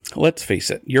let's face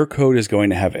it, your code is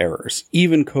going to have errors,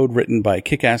 even code written by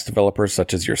kick-ass developers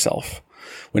such as yourself.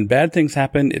 When bad things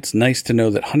happen, it's nice to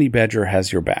know that Honeybadger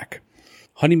has your back.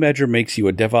 Honeybadger makes you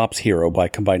a DevOps hero by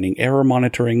combining error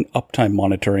monitoring, uptime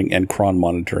monitoring, and cron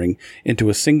monitoring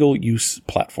into a single-use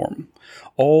platform,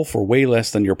 all for way less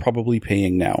than you're probably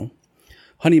paying now.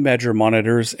 Honeybadger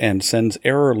monitors and sends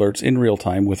error alerts in real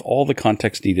time with all the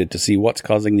context needed to see what's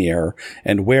causing the error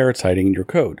and where it's hiding in your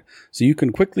code, so you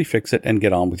can quickly fix it and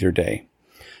get on with your day.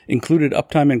 Included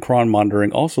uptime and cron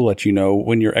monitoring also lets you know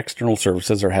when your external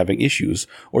services are having issues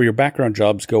or your background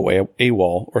jobs go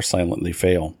AWOL or silently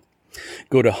fail.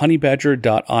 Go to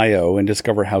honeybadger.io and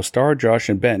discover how Star, Josh,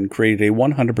 and Ben created a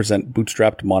 100%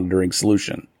 bootstrapped monitoring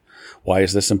solution. Why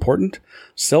is this important?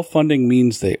 Self-funding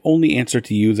means they only answer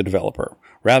to you, the developer,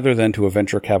 rather than to a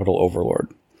venture capital overlord.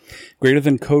 Greater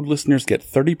Than Code listeners get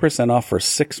 30% off for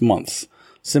 6 months.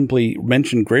 Simply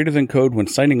mention Greater Than Code when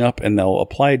signing up and they'll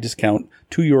apply a discount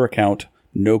to your account.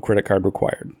 No credit card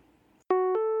required.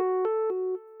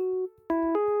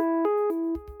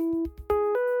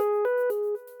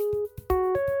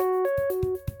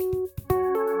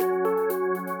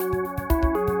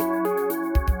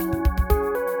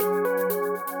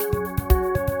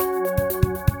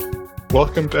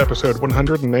 Welcome to episode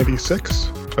 196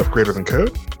 of Greater Than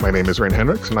Code. My name is Rain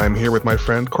Hendricks, and I'm here with my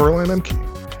friend Coraline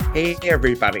Emke. Hey,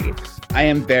 everybody. I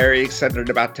am very excited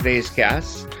about today's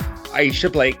guest.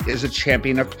 Aisha Blake is a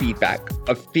champion of feedback,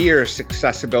 a fierce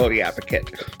accessibility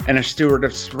advocate, and a steward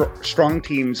of strong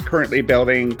teams currently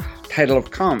building Title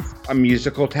of Conf, a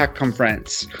musical tech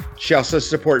conference. She also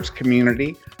supports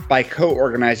community by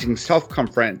co-organizing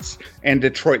Self-Conference and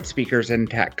Detroit Speakers in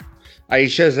Tech.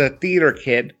 Aisha is a theater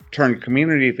kid turned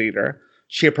community leader.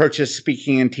 She approaches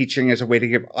speaking and teaching as a way to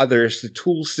give others the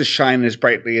tools to shine as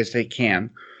brightly as they can.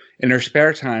 In her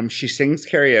spare time, she sings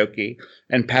karaoke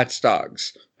and pets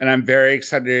dogs. And I'm very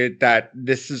excited that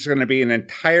this is going to be an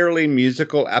entirely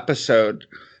musical episode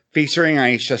featuring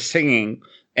Aisha singing.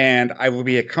 And I will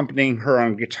be accompanying her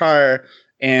on guitar.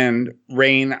 And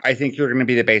Rain, I think you're going to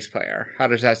be the bass player. How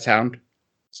does that sound?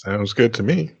 Sounds good to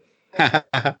me.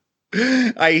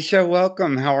 Aisha,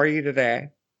 welcome. How are you today?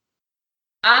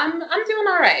 I'm doing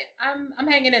all right. I'm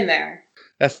hanging in there.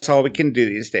 That's all we can do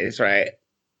these days, right?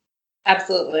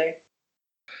 Absolutely.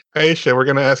 Aisha, we're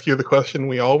going to ask you the question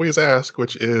we always ask,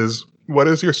 which is, what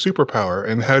is your superpower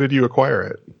and how did you acquire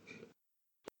it?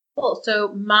 Cool.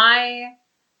 So my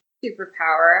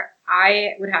superpower,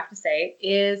 I would have to say,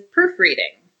 is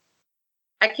proofreading.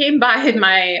 I came by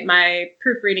my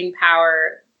proofreading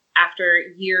power after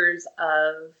years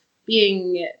of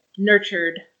being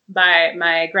nurtured by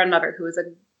my grandmother, who was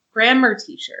a grammar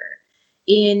teacher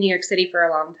in New York City for a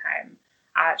long time.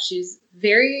 She's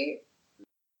very,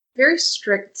 very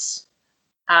strict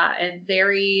and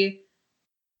very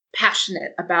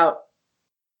passionate about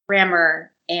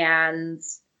grammar and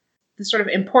the sort of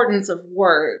importance of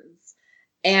words.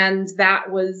 And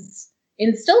that was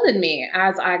instilled in me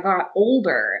as I got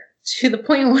older, to the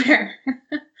point where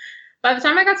by the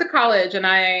time I got to college and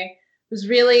I was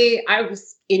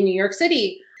in New York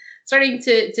City, starting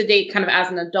to date kind of as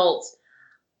an adult.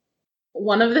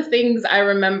 One of the things I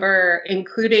remember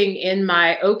including in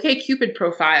my OkCupid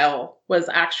profile was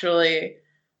actually,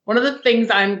 one of the things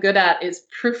I'm good at is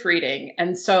proofreading.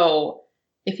 And so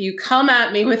if you come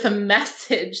at me with a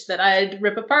message that I'd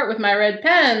rip apart with my red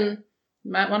pen,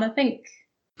 you might want to think.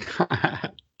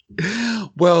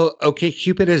 Well,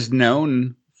 OkCupid is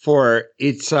known for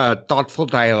its thoughtful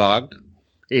dialogue,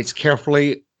 its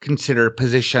carefully considered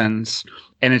positions,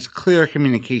 and it's clear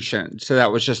communication. So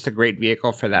that was just a great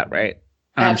vehicle for that, right?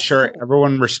 And I'm sure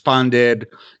everyone responded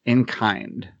in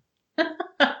kind.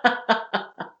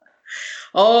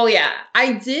 Oh, yeah.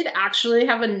 I did actually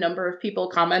have a number of people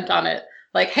comment on it.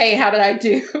 Like, hey, how did I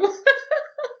do?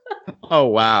 Oh,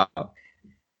 wow.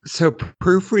 So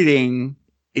proofreading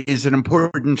is an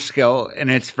important skill,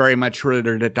 and it's very much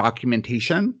related to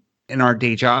documentation in our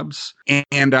day jobs.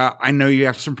 And I know you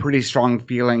have some pretty strong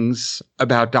feelings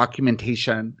about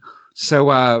documentation.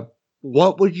 So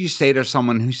what would you say to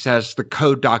someone who says the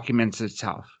code documents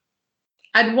itself?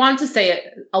 I'd want to say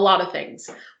a lot of things.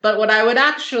 But what I would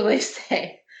actually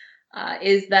say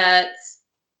is that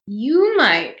you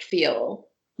might feel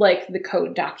like the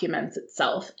code documents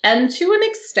itself. And to an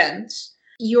extent,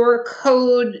 your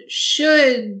code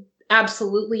should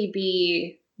absolutely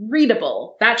be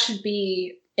readable. That should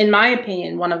be, in my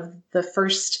opinion, one of the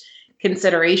first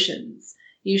considerations.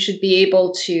 You should be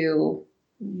able to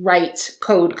write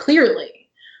code clearly.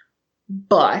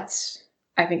 But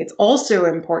I think it's also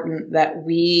important that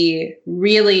we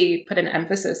really put an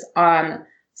emphasis on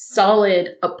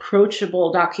solid,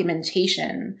 approachable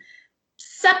documentation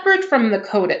separate from the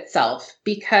code itself,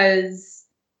 because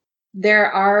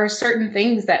there are certain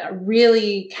things that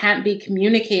really can't be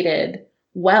communicated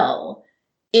well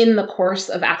in the course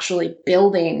of actually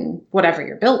building whatever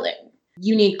you're building.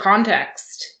 You need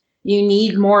context. You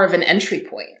need more of an entry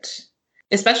point,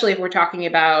 especially if we're talking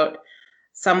about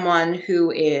someone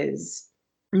who is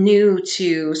new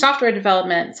to software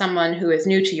development, someone who is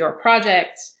new to your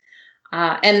project.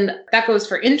 And that goes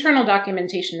for internal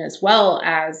documentation as well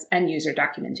as end user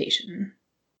documentation.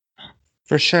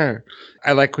 For sure.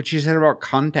 I like what you said about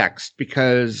context,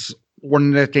 because one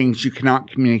of the things you cannot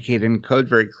communicate in code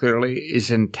very clearly is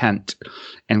intent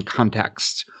and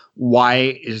context.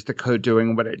 Why is the code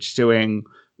doing what it's doing?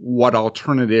 What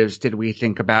alternatives did we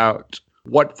think about?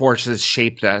 What forces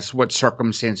shape this? What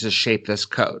circumstances shape this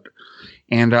code?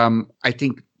 And I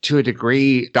think to a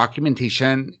degree,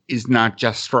 documentation is not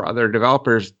just for other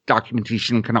developers.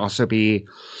 Documentation can also be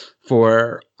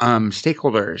for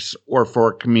stakeholders or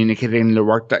for communicating the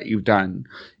work that you've done,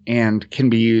 and can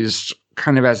be used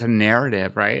kind of as a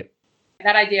narrative, right?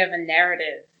 That idea of a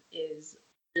narrative is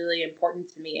really important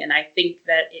to me. And I think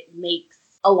that it makes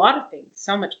a lot of things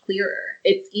so much clearer.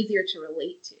 It's easier to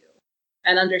relate to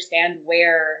and understand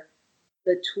where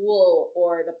the tool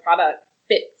or the product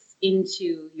fits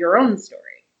into your own story.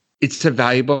 It's a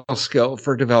valuable skill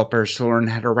for developers to learn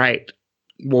how to write.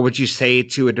 What would you say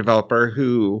to a developer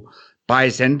who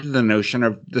buys into the notion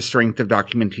of the strength of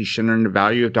documentation and the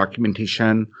value of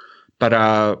documentation,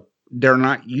 but they're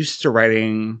not used to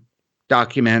writing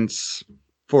documents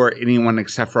for anyone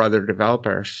except for other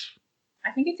developers?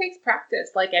 I think it takes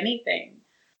practice, like anything.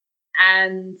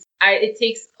 And it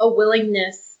takes a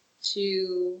willingness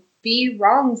to be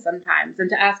wrong sometimes and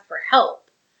to ask for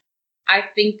help. I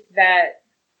think that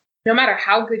no matter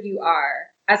how good you are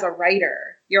as a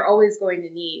writer, you're always going to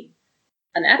need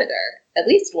an editor, at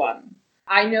least one.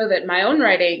 I know that my own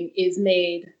writing is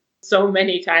made so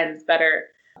many times better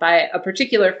by a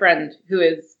particular friend who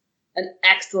is an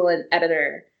excellent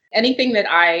editor. Anything that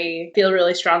I feel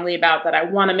really strongly about that I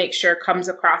want to make sure comes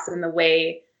across in the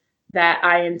way that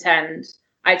I intend,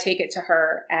 I take it to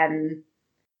her, and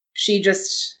she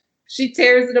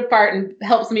tears it apart and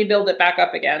helps me build it back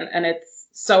up again. And it's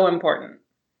so important.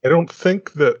 I don't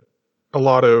think that a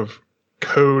lot of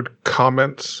code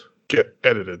comments get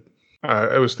edited.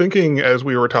 I was thinking as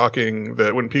we were talking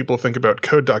that when people think about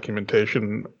code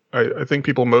documentation, I think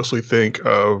people mostly think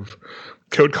of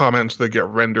code comments that get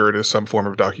rendered as some form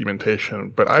of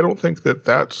documentation, but I don't think that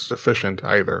that's sufficient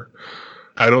either.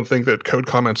 I don't think that code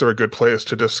comments are a good place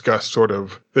to discuss sort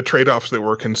of the trade-offs that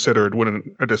were considered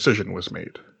when a decision was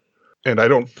made. And I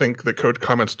don't think that code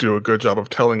comments do a good job of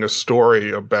telling a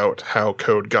story about how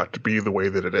code got to be the way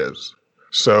that it is.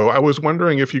 So I was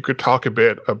wondering if you could talk a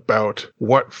bit about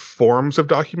what forms of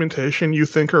documentation you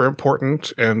think are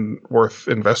important and worth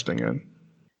investing in.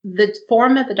 The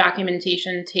form that the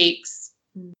documentation takes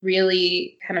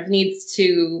really kind of needs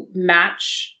to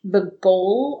match the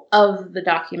goal of the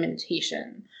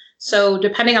documentation. So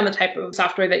depending on the type of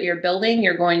software that you're building,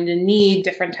 you're going to need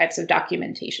different types of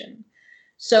documentation.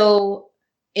 So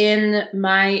in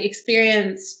my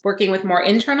experience working with more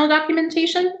internal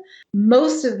documentation,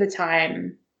 most of the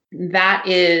time that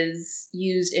is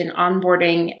used in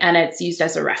onboarding and it's used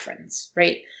as a reference,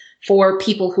 right? For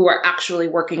people who are actually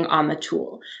working on the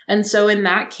tool. And so in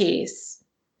that case,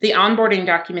 the onboarding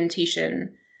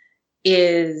documentation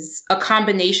is a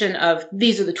combination of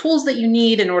these are the tools that you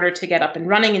need in order to get up and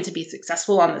running and to be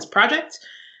successful on this project.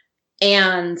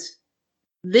 And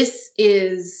this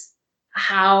is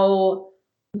how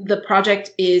the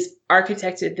project is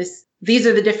architected. These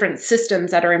are the different systems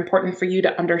that are important for you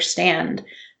to understand.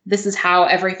 This is how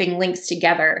everything links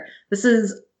together. This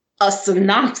is a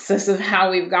synopsis of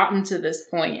how we've gotten to this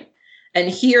point. And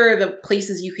here are the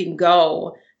places you can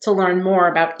go to learn more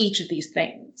about each of these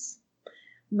things.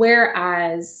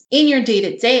 Whereas in your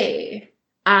day-to-day,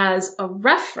 as a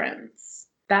reference,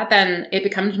 that then it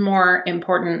becomes more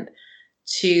important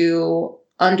to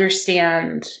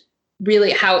understand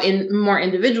really how more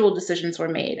individual decisions were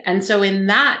made. And so in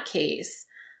that case,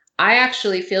 I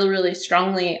actually feel really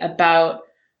strongly about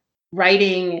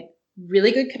writing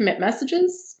really good commit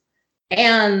messages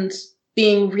and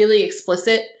being really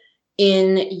explicit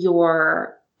in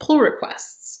your pull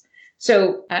requests.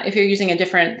 So if you're using a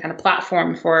different kind of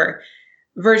platform for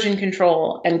version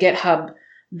control and GitHub,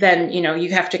 then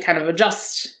you have to kind of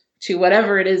adjust to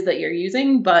whatever it is that you're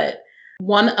using. But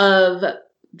one of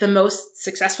the most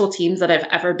successful teams that I've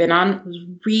ever been on was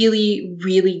really,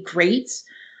 really great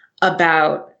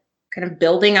about kind of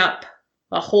building up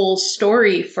a whole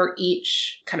story for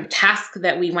each kind of task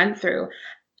that we went through.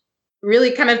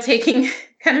 Really kind of taking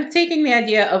the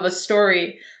idea of a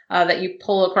story that you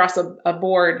pull across a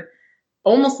board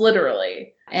almost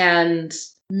literally, and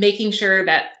making sure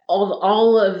that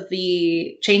all of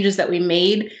the changes that we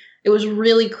made, it was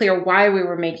really clear why we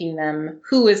were making them,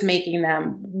 who was making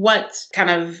them, what kind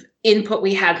of input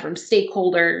we had from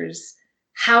stakeholders,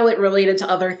 how it related to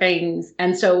other things.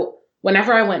 And so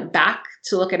whenever I went back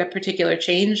to look at a particular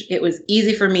change, it was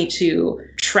easy for me to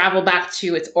travel back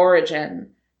to its origin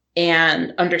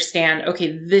and understand,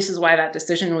 okay, this is why that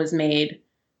decision was made.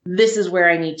 This is where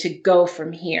I need to go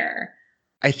from here.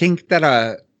 I think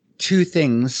that two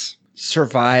things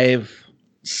survive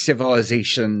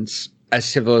civilizations as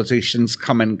civilizations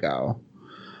come and go.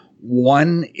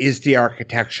 One is the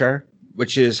architecture,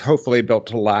 which is hopefully built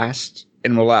to last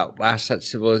and will outlast that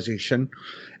civilization.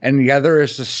 And the other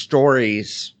is the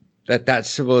stories that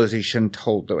civilization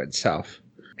told to itself.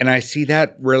 And I see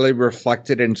that really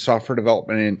reflected in software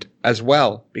development as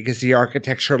well, because the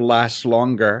architecture lasts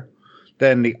longer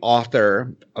than the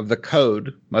author of the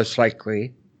code, most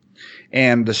likely.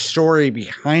 And the story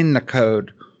behind the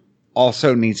code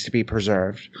also needs to be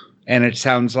preserved. And it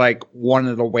sounds like one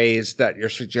of the ways that you're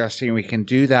suggesting we can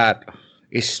do that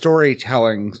is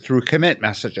storytelling through commit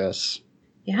messages.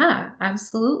 Yeah,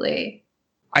 absolutely.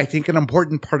 I think an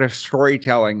important part of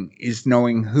storytelling is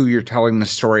knowing who you're telling the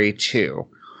story to.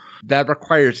 That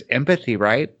requires empathy,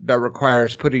 right? That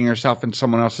requires putting yourself in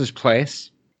someone else's place.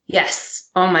 Yes.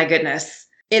 Oh my goodness.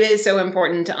 It is so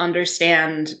important to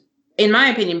understand, in my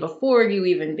opinion, before you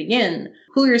even begin,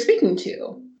 who you're speaking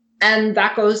to. And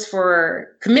that goes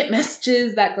for commit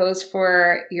messages, that goes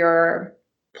for your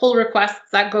pull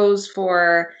requests, that goes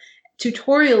for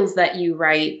tutorials that you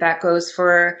write, that goes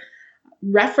for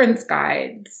reference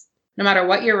guides. No matter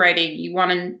what you're writing,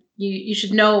 you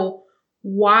should know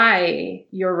why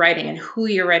you're writing and who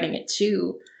you're writing it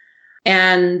to.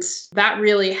 And that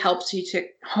really helps you to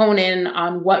hone in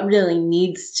on what really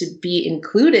needs to be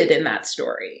included in that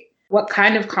story. What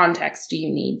kind of context do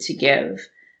you need to give?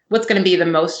 What's going to be the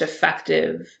most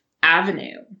effective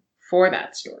avenue for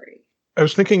that story? I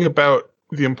was thinking about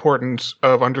the importance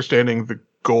of understanding the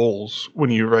goals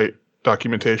when you write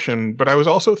documentation, but I was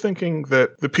also thinking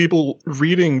that the people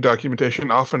reading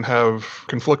documentation often have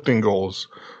conflicting goals.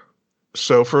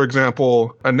 So, for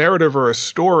example, a narrative or a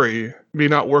story may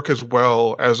not work as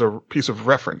well as a piece of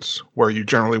reference, where you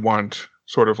generally want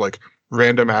sort of like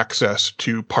random access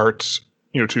to parts,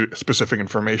 to specific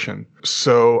information.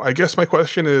 So I guess my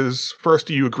question is, first,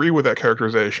 do you agree with that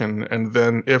characterization? And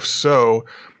then if so,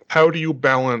 how do you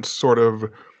balance sort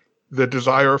of the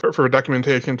desire for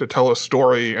documentation to tell a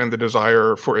story and the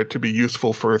desire for it to be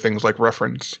useful for things like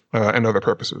reference and other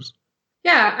purposes?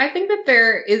 Yeah, I think that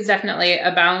there is definitely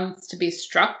a balance to be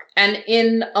struck. And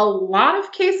in a lot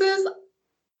of cases,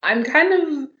 I'm kind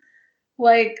of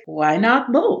like, why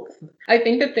not both? I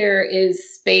think that there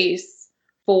is space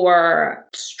for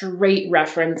straight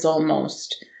reference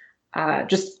almost,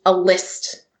 just a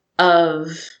list of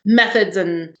methods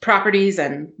and properties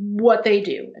and what they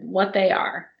do and what they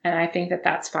are. And I think that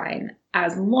that's fine,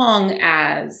 as long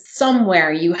as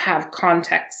somewhere you have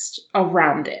context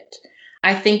around it.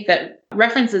 I think that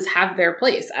references have their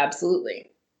place,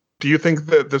 absolutely. Do you think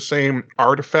that the same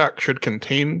artifact should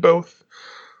contain both?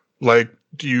 Like,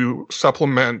 do you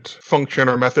supplement function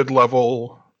or method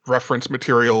level reference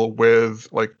material with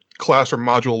like class or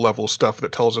module level stuff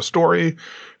that tells a story?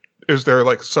 Is there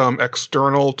like some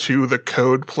external to the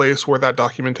code place where that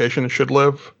documentation should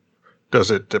live? Does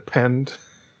it depend?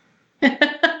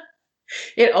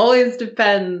 It always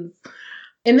depends.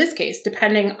 In this case,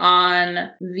 depending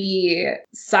on the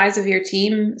size of your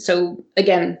team. So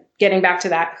again, getting back to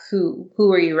that, who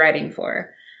are you writing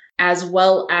for? As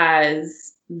well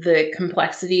as the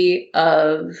complexity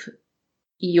of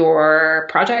your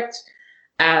project,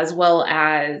 as well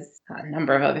as a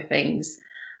number of other things.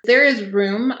 There is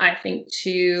room, I think,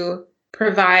 to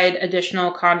provide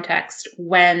additional context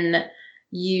when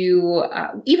you,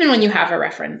 even when you have a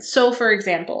reference. So for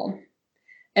example,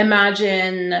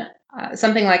 imagine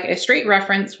something like a straight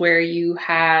reference where you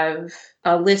have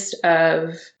a list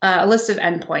of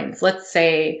endpoints. Let's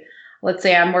say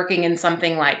I'm working in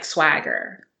something like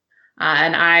Swagger,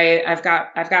 and I've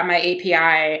got my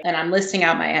API and I'm listing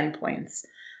out my endpoints,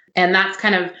 and that's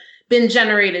kind of been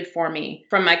generated for me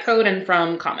from my code and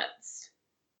from comments,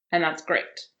 and that's great.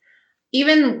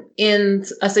 Even in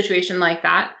a situation like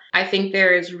that, I think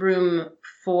there is room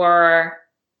for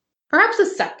perhaps a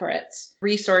separate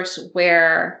resource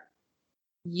where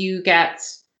you get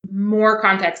more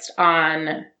context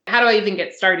on how do I even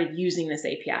get started using this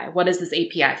API? What is this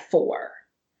API for?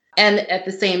 And at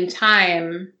the same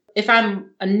time, if I'm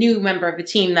a new member of a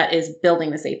team that is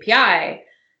building this API,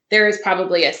 there is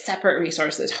probably a separate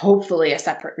resource, there's hopefully a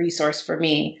separate resource for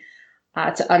me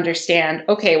to understand,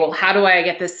 okay, well, how do I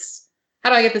get this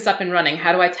up and running?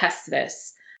 How do I test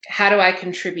this? How do I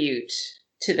contribute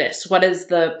to this? What is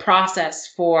the process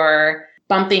for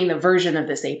bumping the version of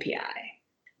this API?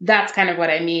 That's kind of what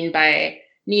I mean by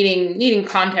needing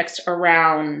context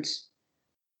around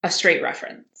a straight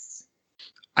reference.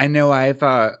 I know I've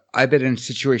been in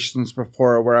situations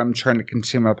before where I'm trying to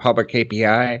consume a public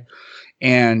API,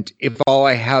 and if all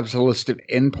I have is a list of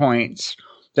endpoints,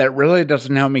 that really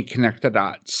doesn't help me connect the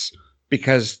dots,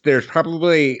 because there's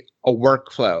probably a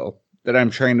workflow that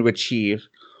I'm trying to achieve.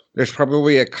 There's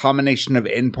probably a combination of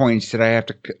endpoints that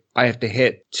I have to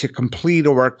hit to complete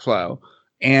a workflow.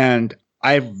 And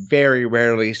I've very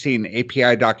rarely seen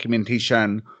API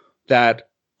documentation that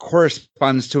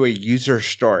corresponds to a user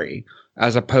story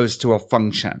as opposed to a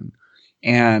function.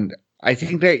 And I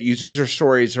think that user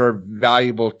stories are a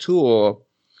valuable tool,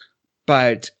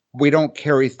 but we don't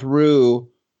carry through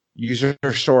user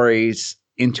stories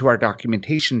into our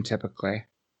documentation typically.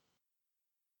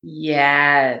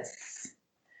 Yes.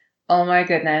 Oh my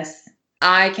goodness.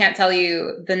 I can't tell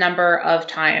you the number of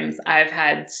times I've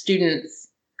had students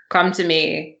come to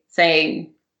me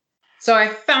saying, so I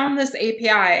found this API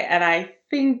and I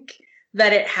think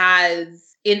that it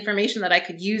has information that I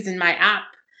could use in my app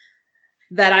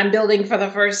that I'm building for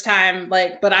the first time,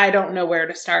 but I don't know where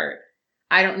to start.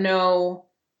 I don't know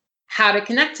how to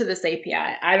connect to this API.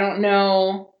 I don't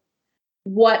know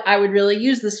what I would really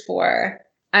use this for.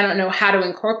 I don't know how to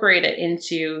incorporate it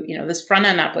into, this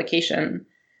front-end application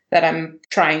that I'm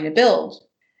trying to build.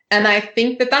 And I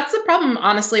think that that's the problem,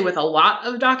 honestly, with a lot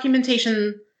of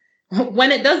documentation.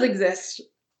 When it does exist,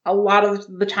 a lot of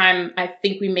the time, I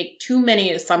think we make too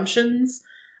many assumptions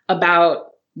about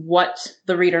what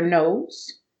the reader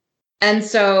knows. And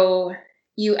so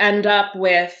you end up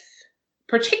with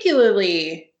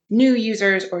particularly new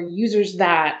users or users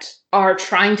that are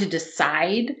trying to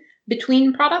decide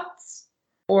between products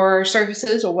or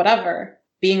services or whatever,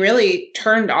 being really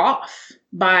turned off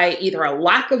by either a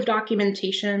lack of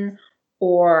documentation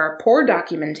or poor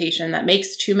documentation that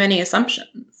makes too many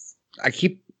assumptions. I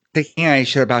keep thinking,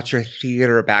 Aisha, about your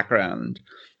theater background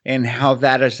and how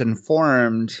that has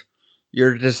informed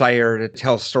your desire to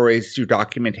tell stories through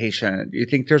documentation. Do you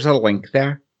think there's a link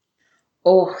there?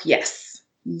 Oh, yes.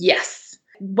 Yes.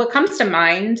 What comes to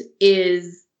mind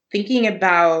is thinking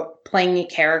about playing a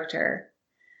character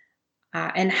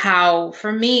and how,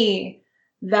 for me,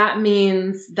 that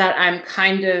means that I'm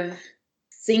kind of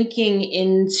sinking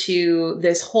into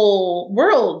this whole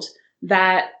world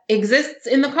that exists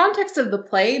in the context of the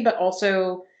play, but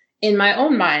also in my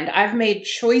own mind. I've made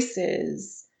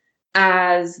choices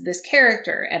as this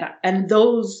character, and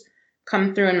those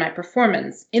come through in my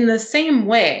performance. In the same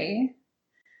way,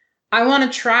 I want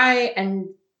to try and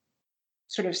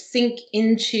sort of sink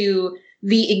into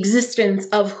the existence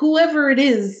of whoever it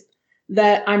is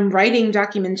that I'm writing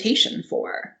documentation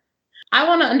for. I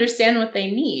want to understand what they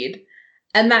need.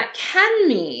 And that can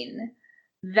mean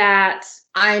that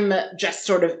I'm just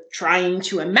sort of trying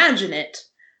to imagine it.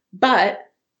 But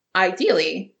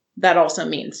ideally, that also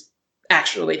means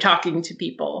actually talking to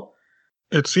people.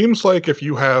 It seems like if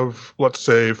you have, let's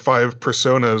say, 5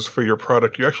 personas for your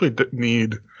product, you actually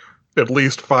need at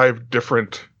least 5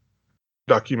 different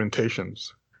documentations,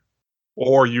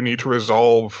 or you need to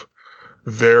resolve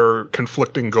their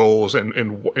conflicting goals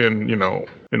in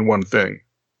one thing.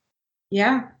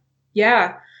 Yeah.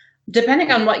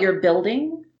 Depending on what you're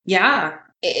building,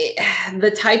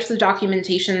 the types of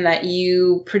documentation that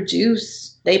you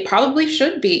produce, they probably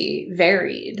should be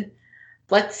varied.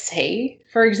 Let's say,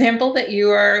 for example, that you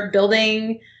are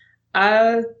building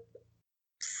a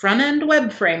front-end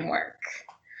web framework.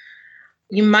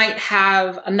 You might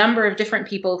have a number of different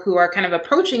people who are kind of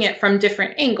approaching it from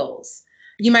different angles.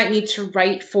 You might need to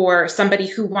write for somebody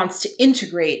who wants to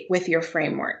integrate with your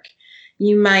framework.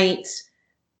 You might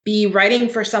be writing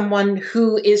for someone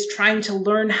who is trying to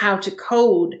learn how to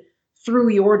code through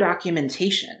your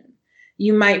documentation.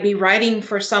 You might be writing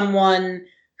for someone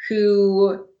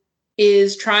who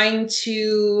is trying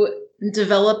to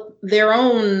develop their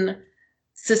own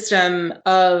system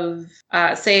of,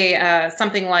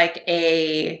 something like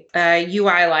a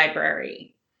UI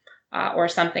library or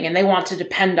something, and they want to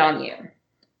depend on you.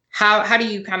 How do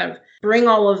you kind of bring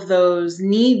all of those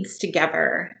needs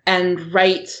together and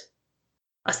write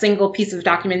a single piece of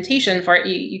documentation for it?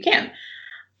 You can.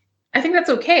 I think that's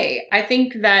okay. I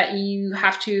think that you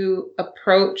have to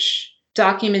approach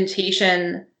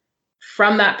documentation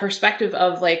from that perspective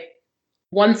of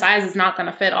one size is not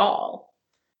going to fit all.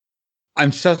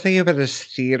 I'm still thinking about this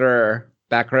theater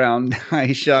background,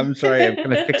 Aisha. I'm sorry, I'm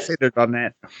kind of fixated on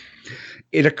it.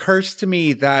 It occurs to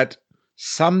me that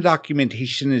some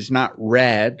documentation is not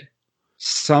read,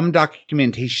 some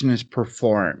documentation is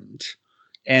performed.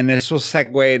 And this will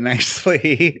segue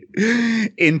nicely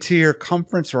into your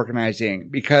conference organizing,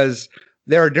 because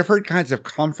there are different kinds of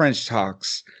conference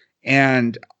talks,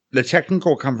 and the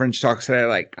technical conference talks that I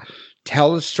like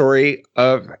tell the story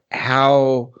of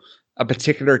how a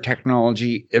particular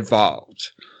technology evolved.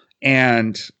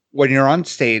 And when you're on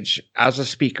stage as a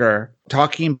speaker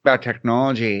talking about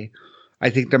technology, I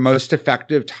think the most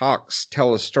effective talks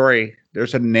tell a story.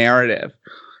 There's a narrative.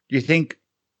 Do you think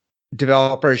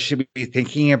developers should be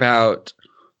thinking about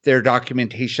their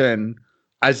documentation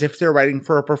as if they're writing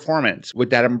for a performance? Would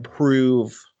that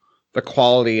improve the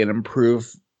quality and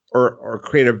improve or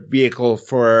create a vehicle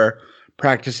for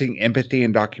practicing empathy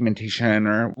and documentation?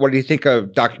 Or what do you think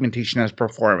of documentation as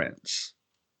performance?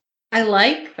 I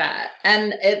like that.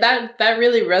 And that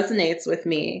really resonates with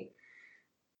me.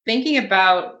 Thinking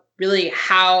about really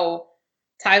how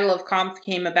Title of Conf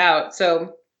came about.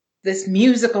 So this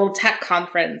musical tech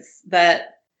conference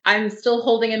that I'm still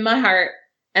holding in my heart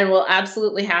and will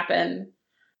absolutely happen.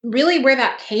 Really where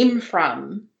that came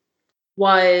from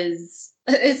was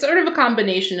it's sort of a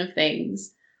combination of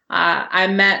things. I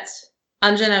met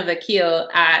Anjana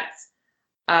Vakil at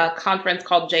a conference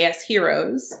called JS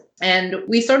Heroes, and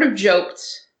we sort of joked,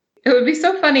 it would be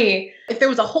so funny if there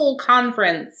was a whole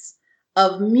conference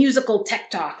of musical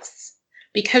tech talks,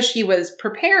 because she was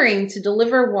preparing to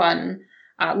deliver one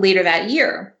later that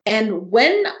year. And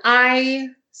when I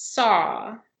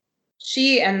saw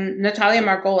she and Natalia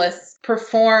Margolis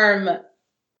perform,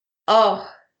 oh,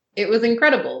 it was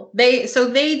incredible. They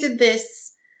did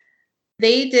this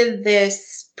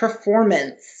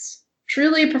performance,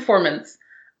 truly a performance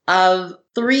of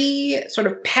 3 sort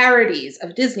of parodies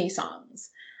of Disney songs,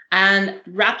 and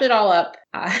wrapped it all up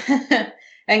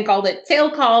and called it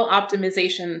Tail Call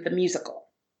Optimization, the musical.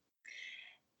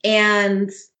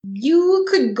 And you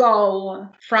could go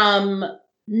from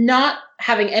not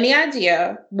having any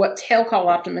idea what tail call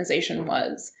optimization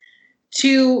was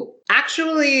to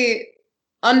actually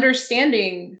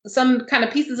understanding some kind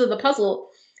of pieces of the puzzle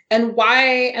and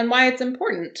why it's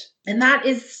important. And that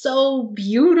is so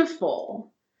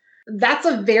beautiful. That's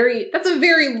a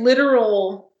very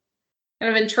literal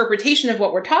kind of interpretation of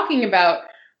what we're talking about.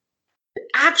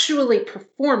 Actually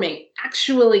performing,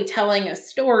 actually telling a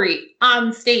story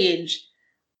on stage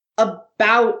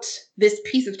about this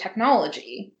piece of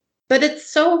technology. But it's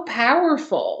so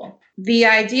powerful. The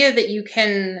idea that you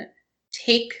can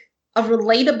take a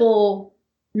relatable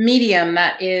medium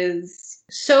that is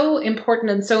so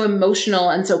important and so emotional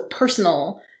and so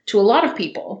personal to a lot of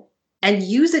people and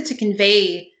use it to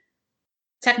convey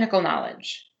technical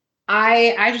knowledge.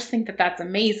 I just think that that's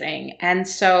amazing. And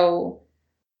so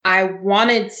I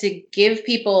wanted to give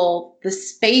people the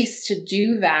space to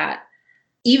do that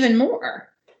even more.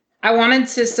 I wanted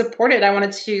to support it. I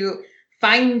wanted to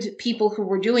find people who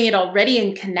were doing it already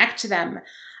and connect them.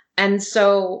 And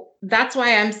so that's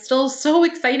why I'm still so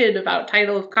excited about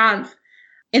Title of Conf,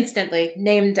 instantly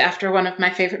named after one of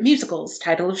my favorite musicals,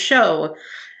 Title of Show.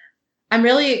 I'm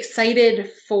really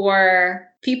excited for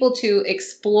people to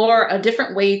explore a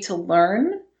different way to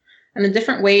learn and a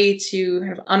different way to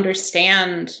kind of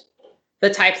understand the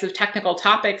types of technical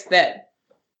topics that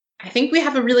I think we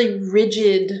have a really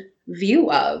rigid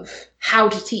view of how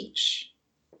to teach.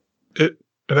 It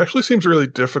actually seems really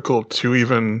difficult to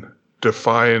even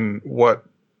define what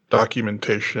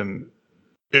documentation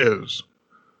is.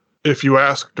 If you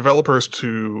ask developers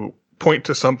to point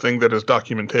to something that is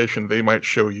documentation, they might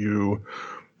show you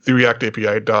the React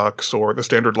API docs or the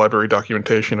standard library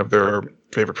documentation of their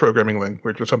favorite programming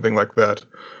language or something like that.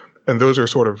 And those are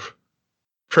sort of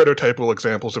prototypal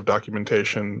examples of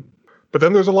documentation. But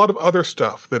then there's a lot of other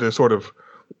stuff that is sort of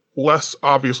less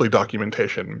obviously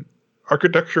documentation.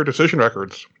 Architecture decision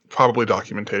records, probably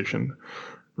documentation.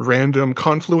 Random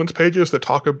Confluence pages that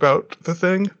talk about the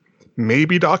thing,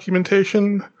 maybe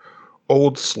documentation.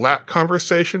 Old Slack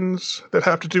conversations that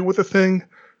have to do with the thing,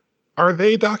 are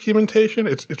they documentation?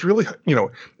 It's really,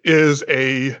 is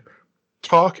a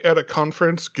talk at a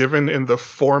conference given in the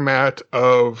format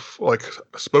of like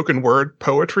spoken word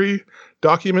poetry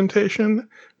documentation?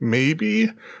 Maybe.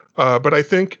 But I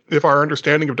think if our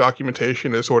understanding of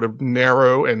documentation is sort of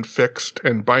narrow and fixed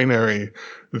and binary,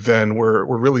 then we're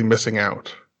really missing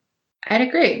out. I'd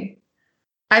agree.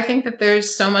 I think that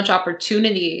there's so much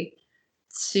opportunity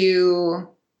to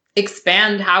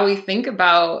expand how we think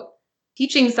about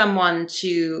teaching someone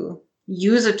to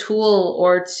use a tool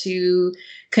or to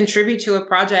contribute to a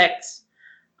project,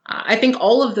 I think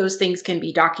all of those things can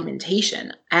be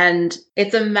documentation. And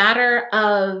it's a matter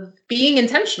of being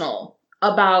intentional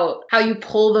about how you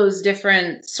pull those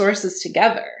different sources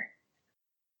together.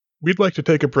 We'd like to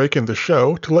take a break in the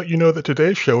show to let you know that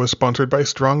today's show is sponsored by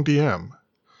StrongDM.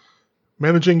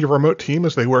 Managing your remote team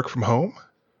as they work from home?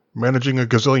 Managing a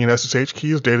gazillion SSH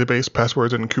keys, database,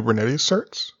 passwords, and Kubernetes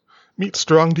certs? Meet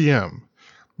StrongDM.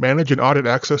 Manage and audit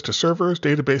access to servers,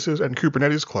 databases, and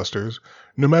Kubernetes clusters,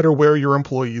 no matter where your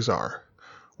employees are.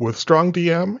 With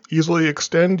StrongDM, easily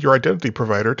extend your identity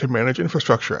provider to manage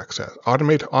infrastructure access,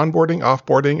 automate onboarding,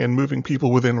 offboarding, and moving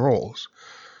people within roles.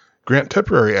 Grant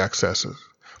temporary accesses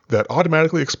that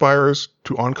automatically expires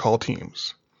to on-call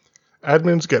teams.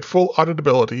 Admins get full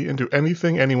auditability into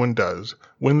anything anyone does,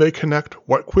 when they connect,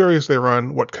 what queries they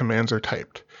run, what commands are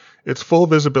typed. It's full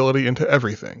visibility into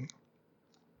everything.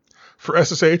 For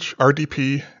SSH,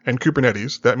 RDP, and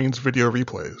Kubernetes, that means video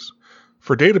replays.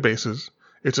 For databases,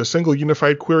 it's a single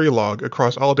unified query log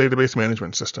across all database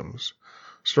management systems.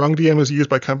 StrongDM is used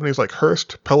by companies like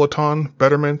Hearst, Peloton,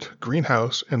 Betterment,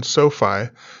 Greenhouse, and SoFi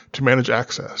to manage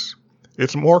access.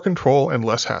 It's more control and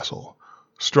less hassle.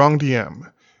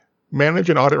 StrongDM. Manage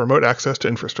and audit remote access to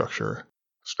infrastructure.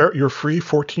 Start your free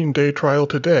 14-day trial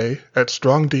today at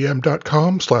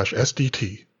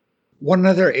strongdm.com/SDT. One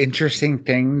other interesting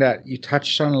thing that you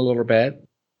touched on a little bit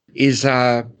is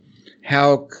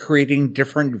how creating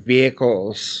different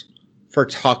vehicles for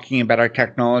talking about our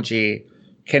technology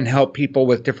can help people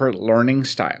with different learning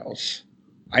styles.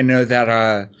 I know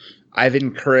that I've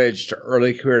encouraged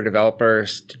early career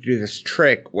developers to do this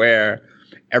trick where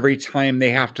every time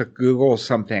they have to Google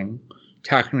something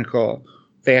technical,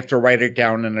 they have to write it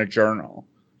down in a journal.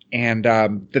 And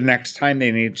the next time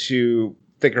they need to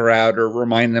figure out or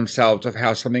remind themselves of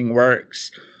how something works,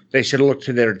 they should look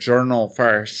to their journal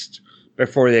first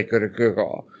before they go to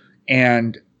Google.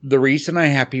 And the reason I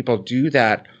have people do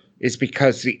that is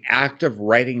because the act of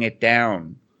writing it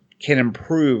down can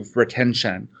improve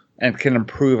retention and can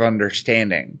improve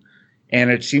understanding.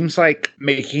 And it seems like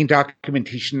making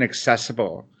documentation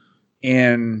accessible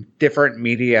in different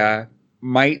media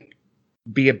might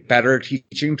be a better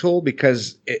teaching tool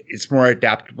because it's more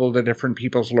adaptable to different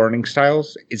people's learning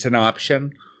styles. It's an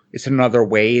option. It's another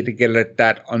way to get at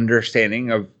that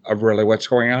understanding of really what's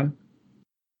going on.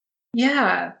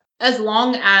 Yeah, as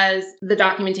long as the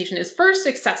documentation is first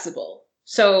accessible.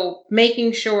 So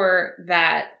making sure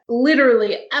that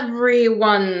literally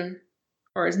everyone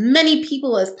or as many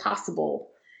people as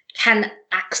possible can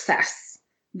access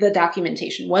the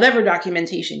documentation, whatever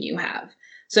documentation you have.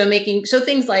 So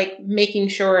things like making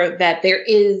sure that there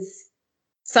is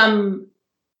some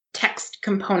text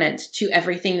component to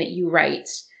everything that you write,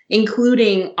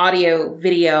 including audio,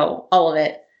 video, all of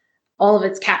it. All of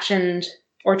it's captioned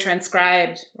or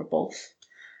transcribed or both.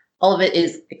 All of it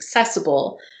is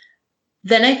accessible.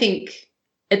 Then I think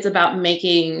it's about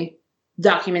making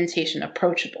documentation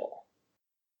approachable.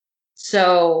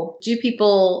 So do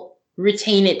people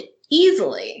retain it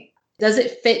easily? Does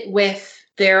it fit with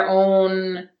their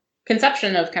own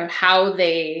conception of kind of how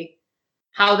they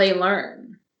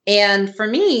learn? And for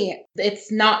me,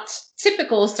 it's not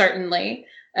typical, certainly,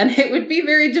 and it would be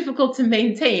very difficult to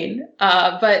maintain.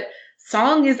 But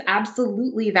song is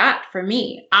absolutely that for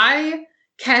me. I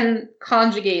can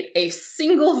conjugate a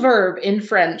single verb in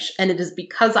French, and it is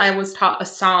because I was taught a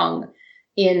song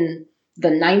in the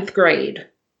 9th grade.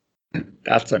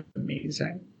 That's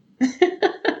amazing.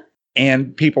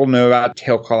 And people know about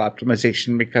tail call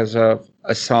optimization because of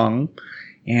a song.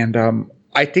 And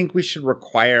I think we should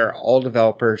require all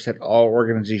developers at all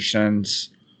organizations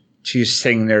to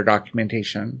sing their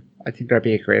documentation. I think that'd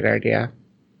be a great idea.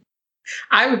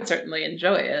 I would certainly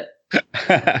enjoy it.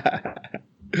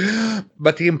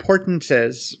 But the importance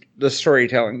is the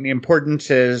storytelling. The importance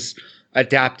is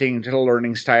adapting to the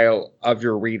learning style of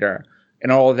your reader.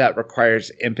 And all of that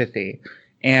requires empathy.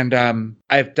 And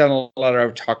I've done a lot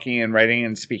of talking and writing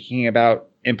and speaking about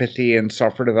empathy in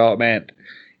software development.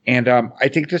 And I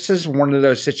think this is one of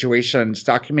those situations,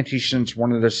 documentation is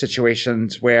one of those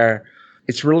situations where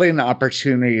it's really an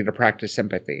opportunity to practice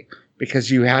empathy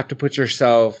because you have to put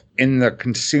yourself in the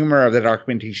consumer of the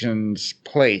documentation's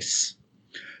place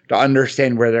to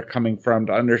understand where they're coming from,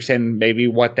 to understand maybe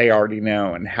what they already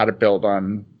know and how to build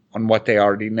on what they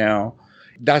already know.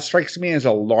 That strikes me as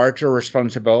a larger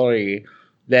responsibility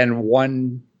than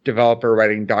one developer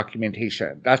writing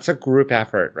documentation. That's a group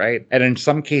effort, right? And in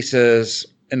some cases,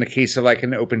 in the case of like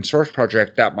an open source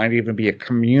project, that might even be a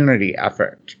community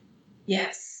effort.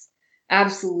 Yes,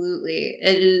 absolutely.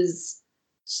 It is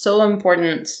so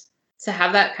important to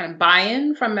have that kind of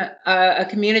buy-in from a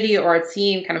community or a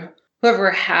team, kind of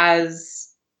whoever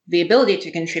has the ability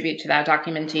to contribute to that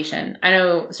documentation. I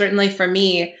know certainly for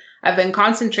me, I've been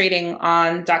concentrating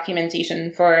on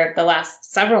documentation for the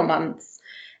last several months.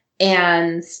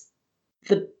 And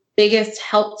the biggest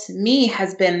help to me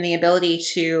has been the ability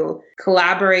to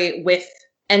collaborate with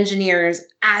engineers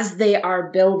as they are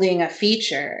building a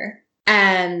feature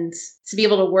and to be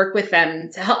able to work with them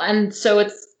to help. And so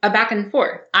it's a back and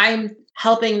forth. I'm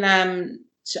helping them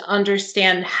to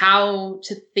understand how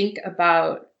to think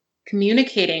about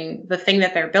communicating the thing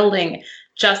that they're building,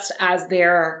 just as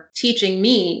they're teaching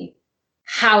me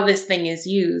how this thing is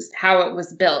used, how it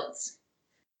was built,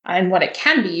 and what it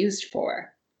can be used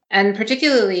for. And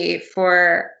particularly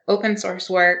for open source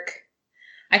work,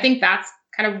 I think that's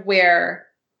kind of where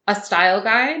a style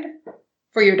guide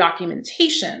for your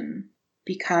documentation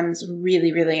becomes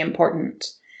really, really important.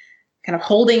 Kind of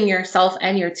holding yourself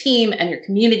and your team and your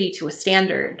community to a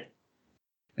standard.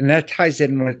 And that ties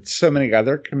in with so many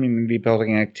other community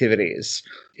building activities.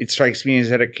 It strikes me as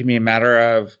that it can be a matter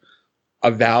of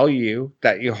a value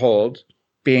that you hold,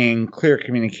 being clear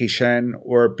communication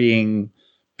or being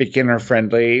beginner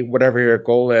friendly, whatever your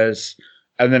goal is,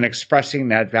 and then expressing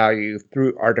that value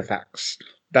through artifacts.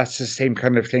 That's the same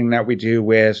kind of thing that we do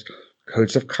with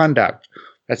codes of conduct.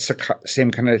 That's the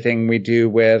same kind of thing we do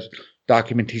with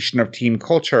documentation of team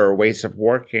culture or ways of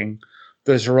working.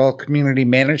 Those are all community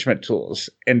management tools,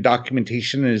 and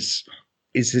documentation is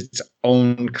its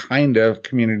own kind of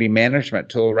community management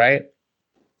tool, right?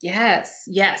 Yes,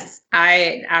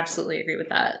 I absolutely agree with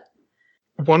that.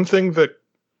 One thing that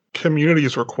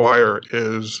communities require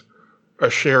is a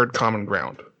shared common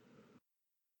ground.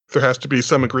 There has to be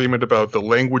some agreement about the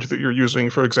language that you're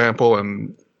using, for example,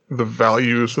 and the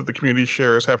values that the community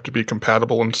shares have to be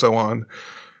compatible and so on.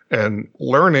 And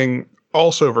learning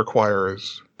also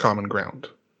requires common ground.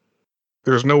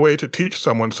 There's no way to teach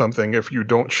someone something if you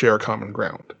don't share common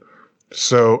ground.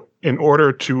 So in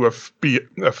order to be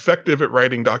effective at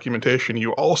writing documentation,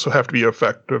 you also have to be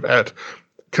effective at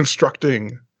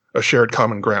constructing a shared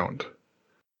common ground.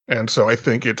 And so I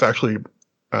think it's actually,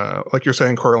 like you're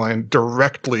saying, Coraline,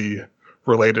 directly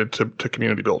related to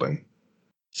community building.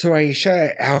 So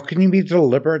Aisha, how can you be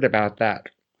deliberate about that?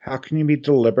 How can you be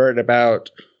deliberate about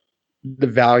the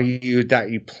value that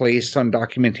you place on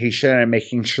documentation and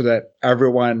making sure that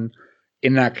everyone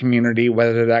in that community,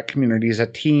 whether that community is a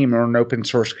team or an open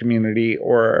source community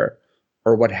or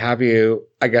what have you,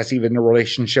 I guess even the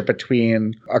relationship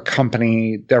between a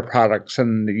company, their products,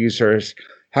 and the users,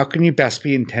 how can you best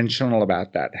be intentional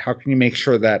about that? How can you make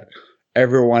sure that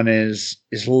everyone is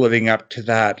living up to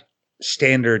that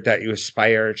standard that you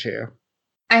aspire to?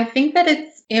 I think that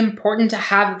it's important to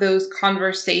have those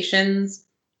conversations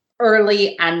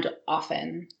early and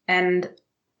often. And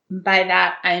by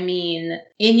that, I mean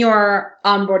in your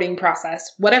onboarding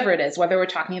process, whatever it is, whether we're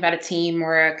talking about a team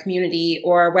or a community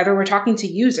or whether we're talking to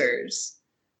users,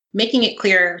 making it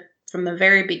clear from the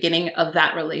very beginning of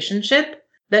that relationship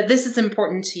that this is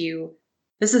important to you.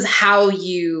 This is how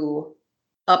you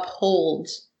uphold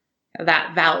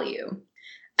that value.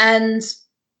 And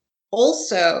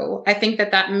also, I think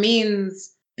that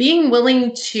means being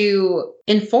willing to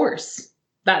enforce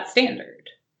that standard,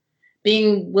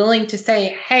 being willing to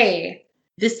say, hey,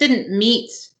 this didn't meet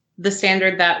the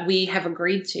standard that we have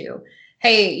agreed to.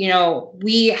 Hey,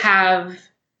 we have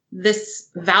this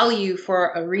value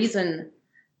for a reason.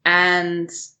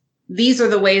 And these are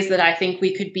the ways that I think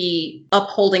we could be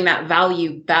upholding that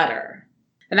value better.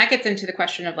 And that gets into the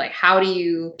question of how do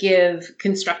you give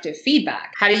constructive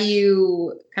feedback? How do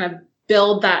you kind of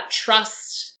build that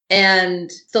trust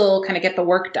and still kind of get the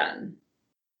work done?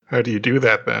 How do you do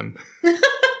that then?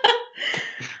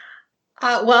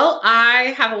 Well,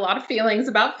 I have a lot of feelings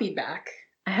about feedback.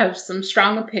 I have some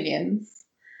strong opinions.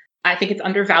 I think it's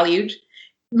undervalued.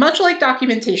 Much like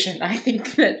documentation, I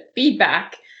think that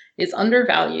feedback is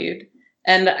undervalued.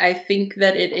 And I think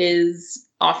that it is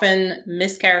often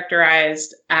mischaracterized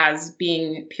as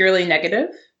being purely negative.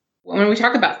 When we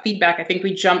talk about feedback, I think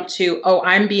we jump to,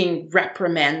 I'm being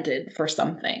reprimanded for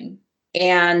something.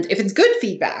 And if it's good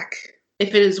feedback, if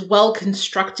it is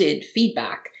well-constructed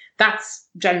feedback, that's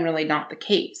generally not the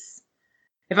case.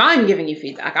 If I'm giving you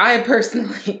feedback, I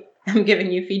personally am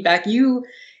giving you feedback, you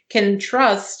can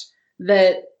trust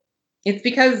that it's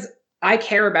because I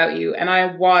care about you and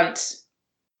I want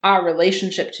our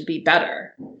relationship to be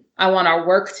better. I want our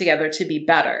work together to be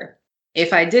better.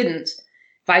 If I didn't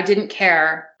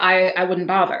care, I wouldn't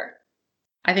bother.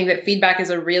 I think that feedback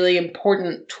is a really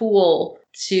important tool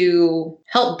to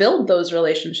help build those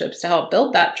relationships, to help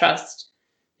build that trust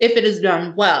if it is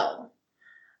done well.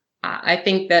 I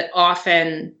think that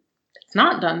often it's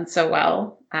not done so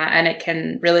well, and it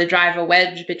can really drive a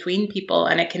wedge between people,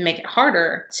 and it can make it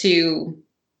harder to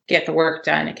get the work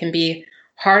done. It can be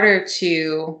harder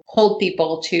to hold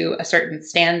people to a certain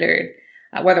standard,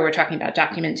 whether we're talking about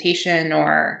documentation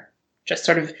or just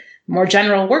sort of more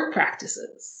general work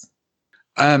practices.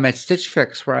 At Stitch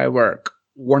Fix, where I work,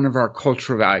 one of our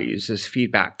cultural values is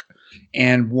feedback.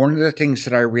 And one of the things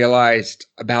that I realized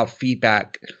about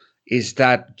feedback is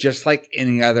that just like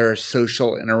any other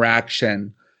social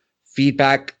interaction,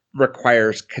 feedback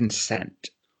requires consent.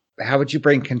 How would you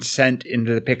bring consent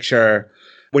into the picture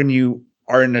when you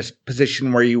are in a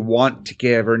position where you want to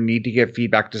give or need to give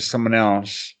feedback to someone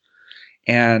else,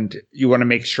 and you want to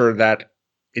make sure that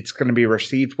it's going to be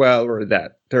received well, or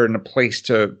that they're in a place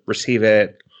to receive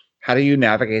it? How do you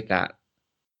navigate that?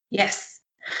 Yes,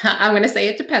 I'm going to say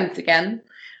it depends again.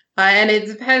 And it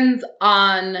depends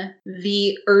on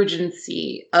the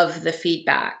urgency of the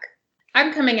feedback.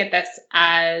 I'm coming at this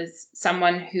as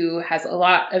someone who has a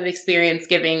lot of experience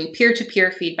giving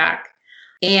peer-to-peer feedback.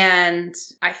 And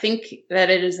I think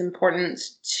that it is important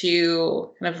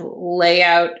to kind of lay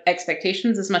out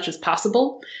expectations as much as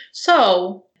possible.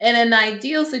 So in an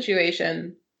ideal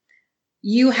situation,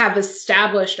 you have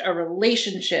established a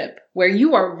relationship where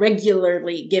you are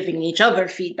regularly giving each other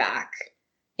feedback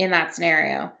in that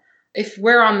scenario. If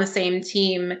we're on the same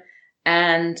team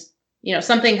and,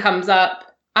 something comes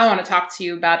up, I want to talk to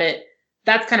you about it.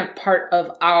 That's kind of part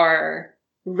of our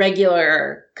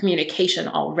regular communication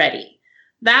already.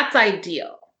 That's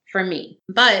ideal for me.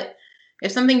 But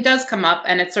if something does come up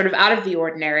and it's sort of out of the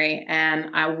ordinary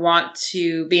and I want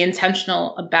to be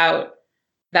intentional about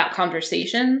that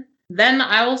conversation, then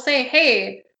I will say,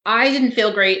 hey, I didn't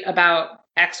feel great about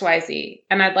XYZ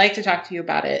and I'd like to talk to you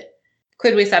about it.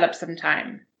 Could we set up some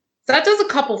time? So that does a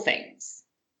couple things.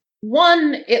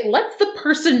 One, it lets the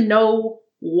person know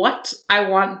what I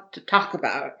want to talk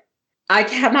about. I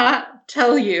cannot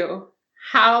tell you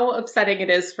how upsetting it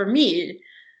is for me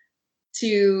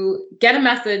to get a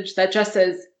message that just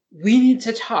says, we need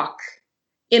to talk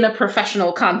in a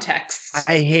professional context.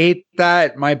 I hate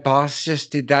that. My boss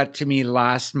just did that to me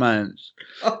last month.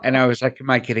 Oh. And I was like, am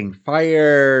I getting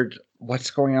fired?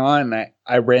 What's going on?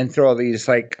 I ran through all these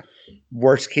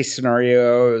worst case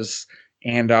scenarios,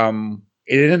 and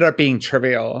it ended up being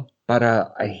trivial. But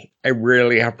I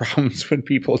really have problems when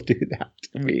people do that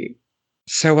to me.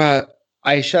 So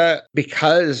Aisha,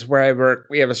 because where I work,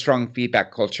 we have a strong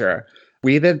feedback culture.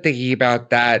 We've been thinking about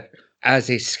that as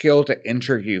a skill to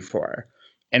interview for.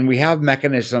 And we have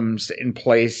mechanisms in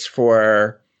place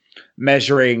for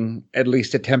measuring, at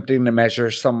least attempting to measure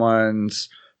someone's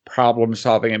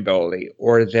problem-solving ability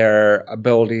or their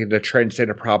ability to translate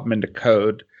a problem into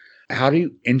code. How do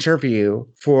you interview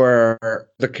for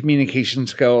the communication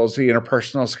skills, the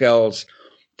interpersonal skills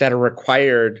that are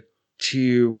required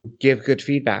to give good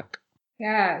feedback?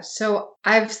 Yeah, so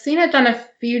I've seen it done a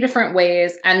few different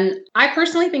ways. And I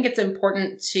personally think it's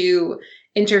important to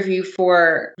interview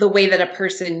for the way that a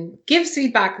person gives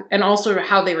feedback and also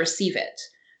how they receive it.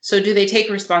 So do they take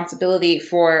responsibility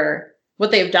for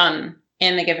what they've done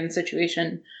in a given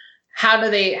situation? How do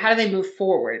they move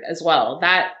forward as well?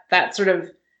 That sort of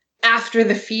after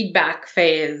the feedback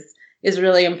phase is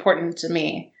really important to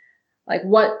me. Like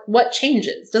what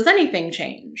changes? Does anything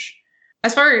change?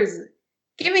 As far as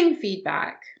giving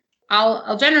feedback,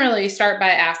 I'll generally start by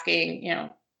asking,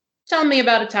 tell me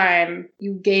about a time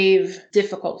you gave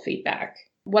difficult feedback.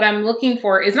 What I'm looking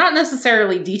for is not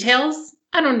necessarily details.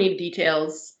 I don't need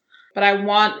details, but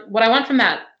what I want from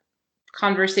that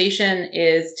conversation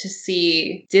is to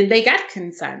see, did they get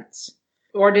consent?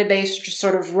 Or did they just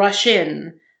sort of rush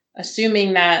in,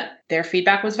 assuming that their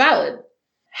feedback was valid?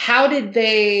 How did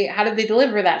they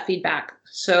deliver that feedback?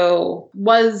 So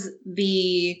was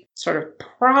the sort of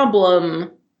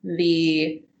problem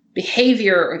the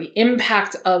behavior or the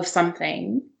impact of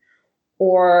something,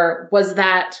 or was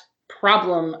that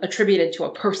problem attributed to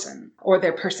a person or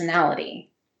their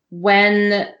personality?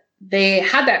 When they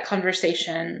had that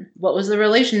conversation, what was the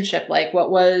relationship like?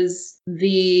 What was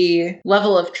the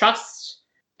level of trust?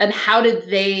 And how did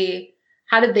they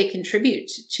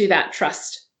contribute to that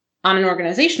trust on an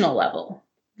organizational level?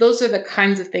 Those are the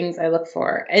kinds of things I look